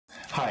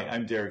Hi,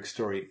 I'm Derrick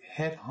Story,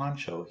 head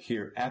honcho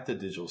here at the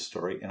Digital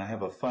Story, and I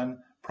have a fun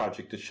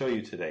project to show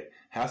you today. It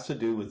has to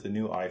do with the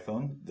new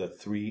iPhone, the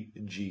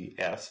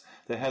 3GS,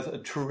 that has a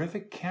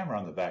terrific camera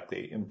on the back.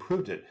 They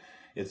improved it.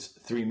 It's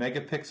 3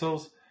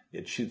 megapixels,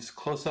 it shoots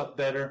close-up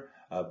better,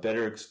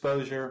 better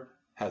exposure,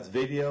 has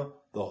video,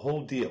 the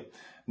whole deal.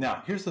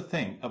 Now, here's the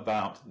thing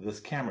about this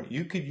camera.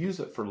 You could use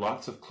it for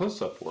lots of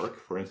close-up work.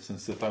 For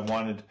instance, if I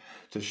wanted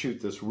to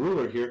shoot this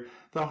ruler here,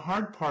 the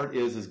hard part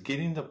is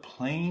getting the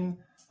plane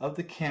of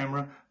the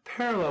camera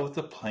parallel with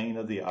the plane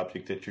of the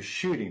object that you're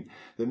shooting.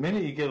 The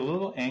minute you get a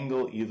little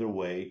angle either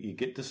way, you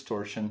get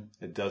distortion.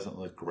 It doesn't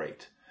look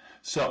great.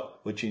 So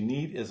what you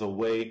need is a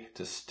way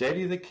to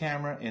steady the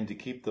camera and to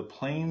keep the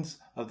planes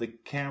of the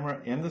camera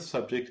and the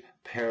subject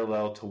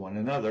parallel to one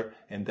another,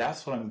 and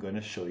that's what I'm going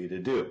to show you to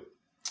do.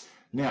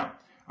 Now,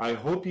 I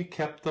hope you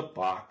kept the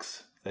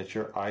box that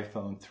your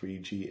iPhone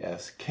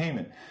 3GS came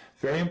in.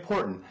 Very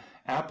important.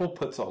 Apple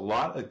puts a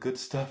lot of good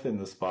stuff in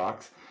this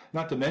box.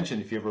 Not to mention,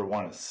 if you ever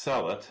want to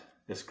sell it,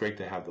 it's great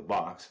to have the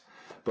box.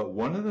 But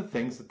one of the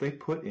things that they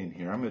put in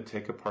here, I'm going to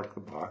take apart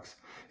the box,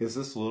 is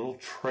this little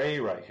tray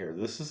right here.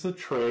 This is the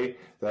tray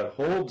that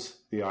holds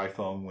the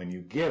iPhone when you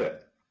get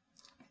it.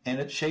 And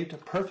it's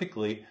shaped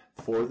perfectly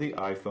for the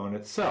iPhone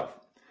itself.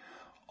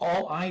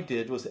 All I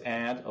did was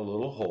add a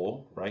little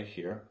hole right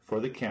here for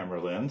the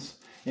camera lens,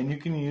 and you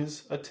can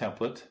use a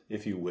template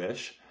if you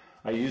wish.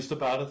 I used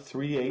about a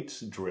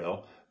 3/8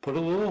 drill, put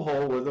a little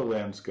hole where the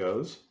lens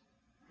goes,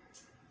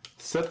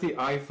 set the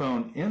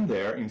iPhone in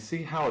there, and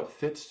see how it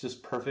fits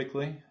just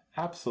perfectly?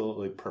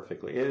 Absolutely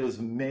perfectly. It is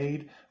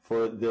made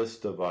for this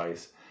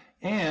device,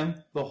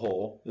 and the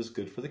hole is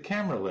good for the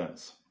camera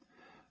lens.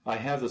 I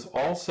have this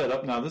all set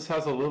up. Now this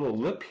has a little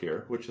lip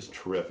here, which is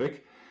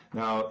terrific.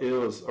 Now it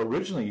was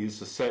originally used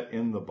to set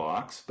in the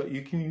box, but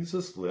you can use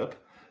this lip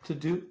to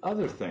do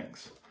other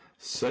things,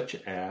 such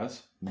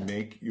as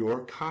make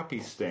your copy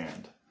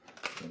stand.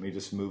 Let me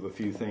just move a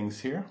few things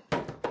here.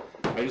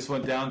 I just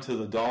went down to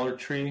the Dollar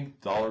Tree,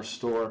 dollar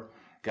store,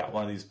 got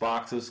one of these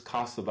boxes,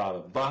 cost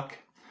about $1,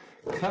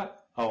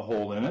 cut a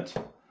hole in it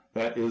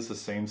that is the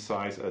same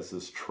size as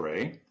this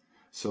tray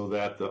so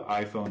that the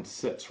iPhone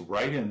sits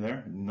right in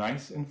there,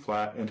 nice and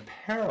flat and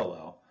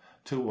parallel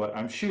to what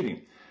I'm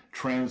shooting.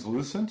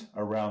 Translucent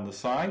around the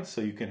sides so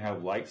you can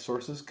have light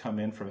sources come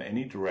in from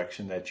any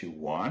direction that you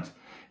want,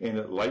 and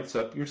it lights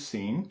up your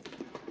scene.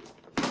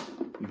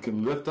 You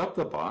can lift up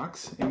the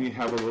box and you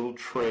have a little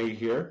tray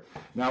here.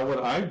 Now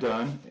what I've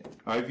done,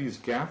 I've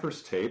used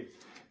gaffer's tape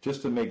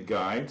just to make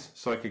guides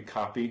so I could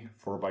copy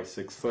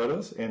 4x6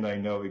 photos and I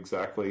know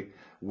exactly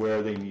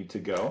where they need to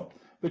go.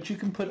 But you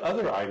can put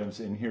other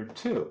items in here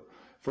too.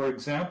 For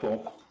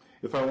example,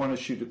 if I want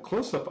to shoot a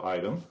close-up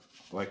item,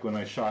 like when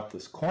I shot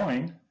this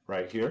coin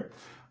right here,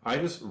 I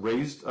just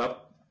raised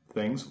up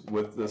things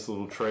with this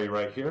little tray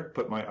right here,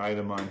 put my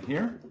item on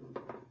here,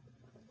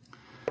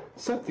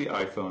 set the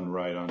iPhone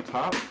right on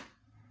top,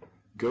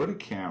 go to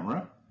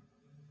camera.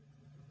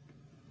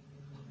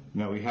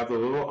 Now we have the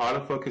little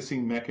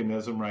autofocusing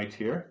mechanism right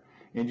here,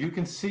 and you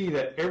can see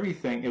that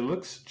everything, it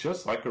looks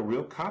just like a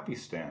real copy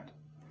stand.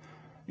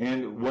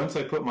 And once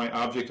I put my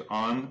object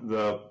on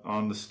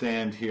the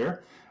stand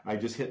here, I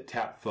just hit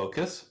tap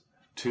focus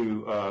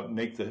to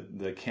make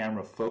the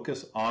camera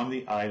focus on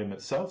the item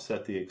itself,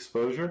 set the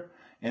exposure,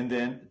 and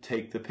then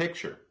take the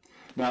picture.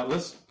 Now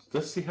let's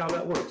see how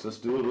that works. Let's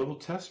do a little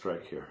test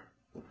right here.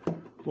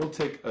 We'll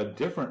take a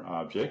different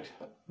object.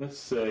 Let's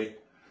say,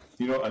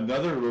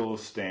 another little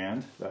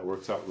stand that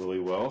works out really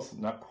well, it's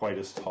not quite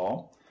as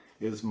tall,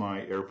 is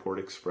my Airport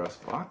Express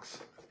box.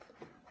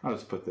 I'll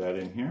just put that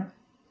in here.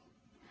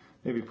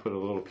 Maybe put a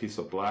little piece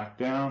of black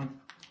down.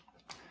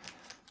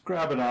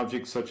 Grab an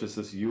object such as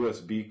this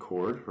USB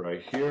cord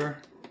right here.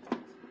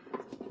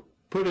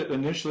 Put it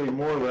initially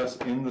more or less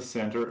in the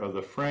center of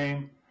the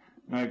frame.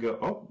 And I go,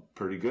 oh,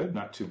 pretty good,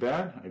 not too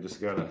bad. I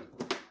just got to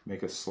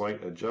make a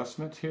slight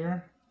adjustment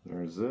here.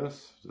 There's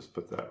this. Just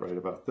put that right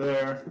about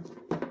there.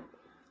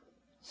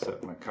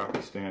 Set my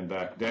copy stand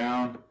back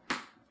down.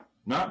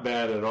 Not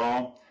bad at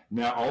all.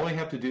 Now all I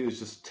have to do is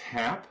just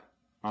tap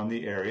on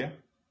the area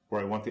where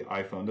I want the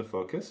iPhone to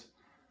focus.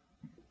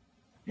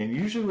 And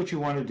usually what you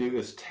want to do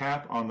is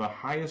tap on the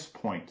highest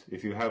point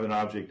if you have an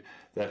object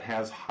that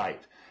has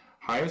height.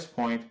 Highest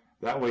point,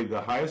 that way the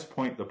highest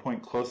point, the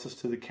point closest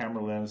to the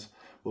camera lens,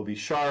 will be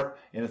sharp,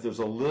 and if there's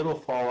a little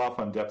fall off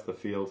on depth of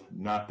field,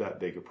 not that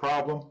big a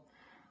problem.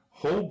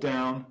 Hold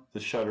down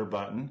the shutter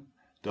button.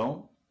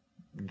 Don't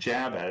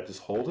jab at it, just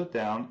hold it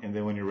down, and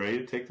then when you're ready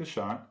to take the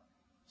shot,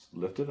 just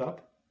lift it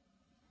up.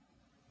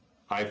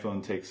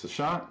 iPhone takes the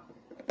shot.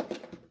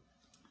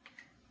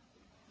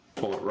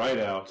 Pull it right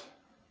out.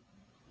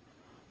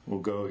 We'll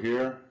go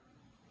here,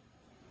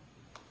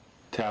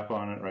 tap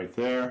on it right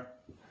there.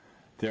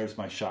 There's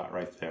my shot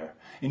right there.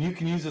 And you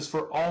can use this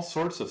for all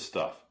sorts of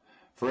stuff.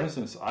 For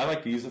instance, I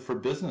like to use it for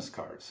business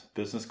cards.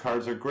 Business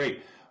cards are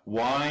great.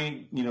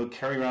 why,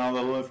 carry around all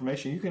that little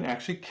information? You can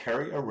actually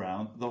carry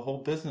around the whole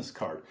business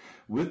card.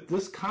 With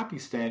this copy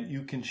stand,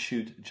 you can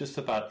shoot just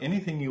about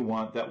anything you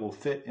want that will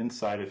fit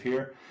inside of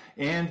here.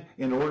 And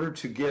in order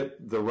to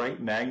get the right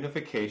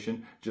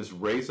magnification, just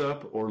raise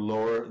up or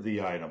lower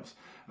the items.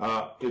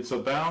 It's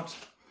about,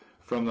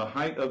 from the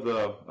height of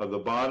the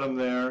bottom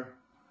there,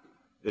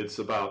 it's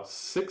about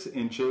 6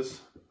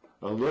 inches,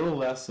 a little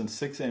less than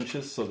 6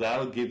 inches, so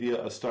that'll give you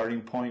a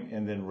starting point,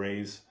 and then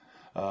raise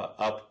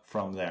up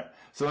from there.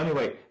 So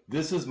anyway,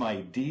 this is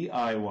my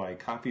DIY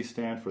copy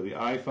stand for the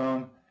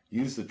iPhone.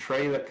 Use the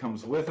tray that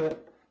comes with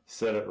it,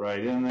 set it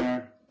right in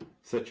there,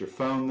 set your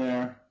phone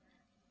there,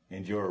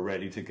 and you're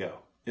ready to go.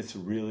 It's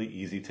really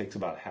easy, it takes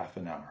about half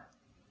an hour.